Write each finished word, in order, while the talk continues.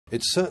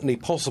It's certainly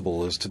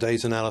possible, as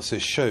today's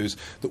analysis shows,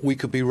 that we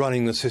could be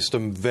running the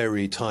system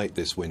very tight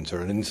this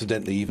winter, and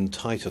incidentally even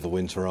tighter the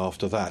winter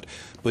after that.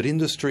 But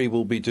industry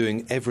will be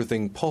doing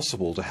everything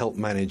possible to help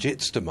manage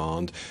its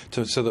demand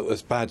so that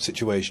this bad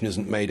situation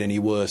isn't made any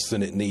worse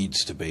than it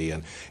needs to be.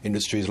 And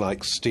industries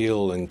like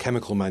steel and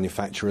chemical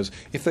manufacturers,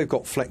 if they've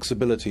got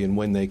flexibility in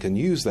when they can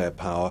use their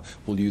power,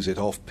 will use it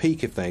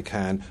off-peak if they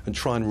can and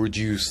try and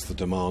reduce the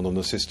demand on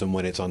the system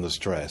when it's under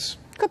stress.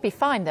 Could be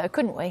fine though,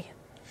 couldn't we?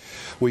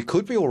 We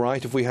could be all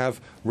right if we have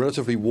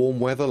relatively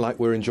warm weather like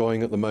we're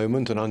enjoying at the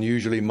moment, an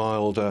unusually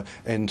mild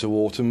end to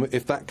autumn.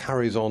 If that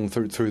carries on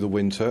through the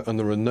winter and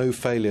there are no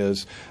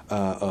failures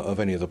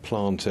of any of the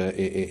plant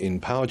in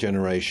power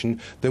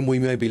generation, then we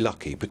may be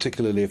lucky,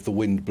 particularly if the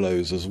wind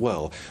blows as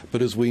well.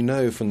 But as we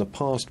know from the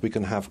past, we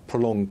can have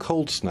prolonged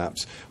cold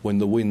snaps when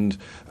the wind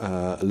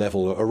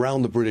level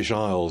around the British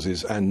Isles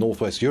and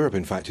northwest Europe,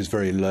 in fact, is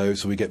very low,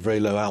 so we get very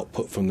low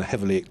output from the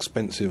heavily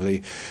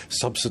expensively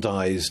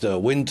subsidised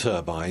wind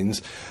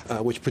turbines,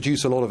 which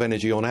produce a lot of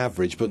energy on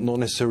average, but not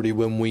necessarily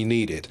when we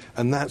need it.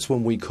 And that's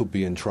when we could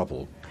be in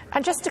trouble.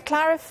 And just to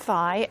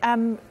clarify,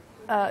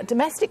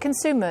 domestic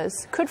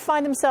consumers could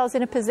find themselves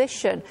in a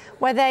position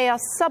where they are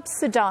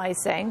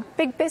subsidising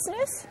big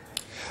business?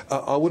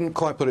 I wouldn't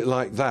quite put it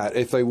like that.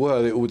 If they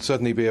were, it would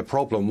certainly be a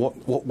problem.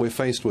 What we're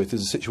faced with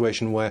is a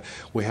situation where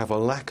we have a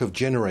lack of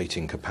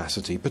generating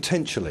capacity,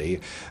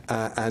 potentially,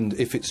 and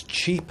if it's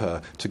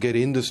cheaper to get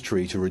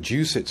industry to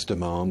reduce its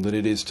demand than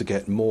it is to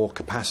get more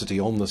capacity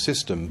on the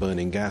system,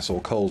 burning gas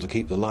or coal to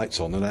keep the lights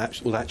on, then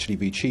it will actually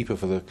be cheaper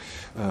for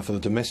the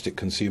domestic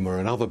consumer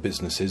and other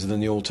businesses than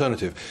the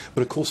alternative.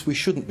 But of course, we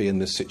shouldn't be in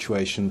this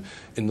situation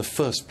in the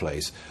first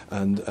place,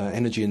 and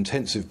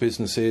energy-intensive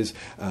businesses,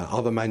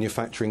 other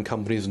manufacturing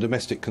companies and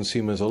domestic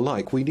consumers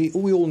alike, we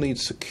all need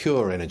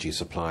secure energy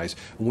supplies,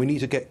 and we need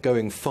to get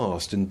going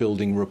fast in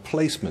building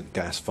replacement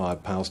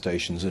gas-fired power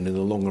stations and in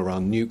the longer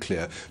run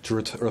nuclear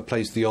to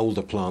replace the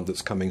older plant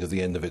that's coming to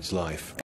the end of its life.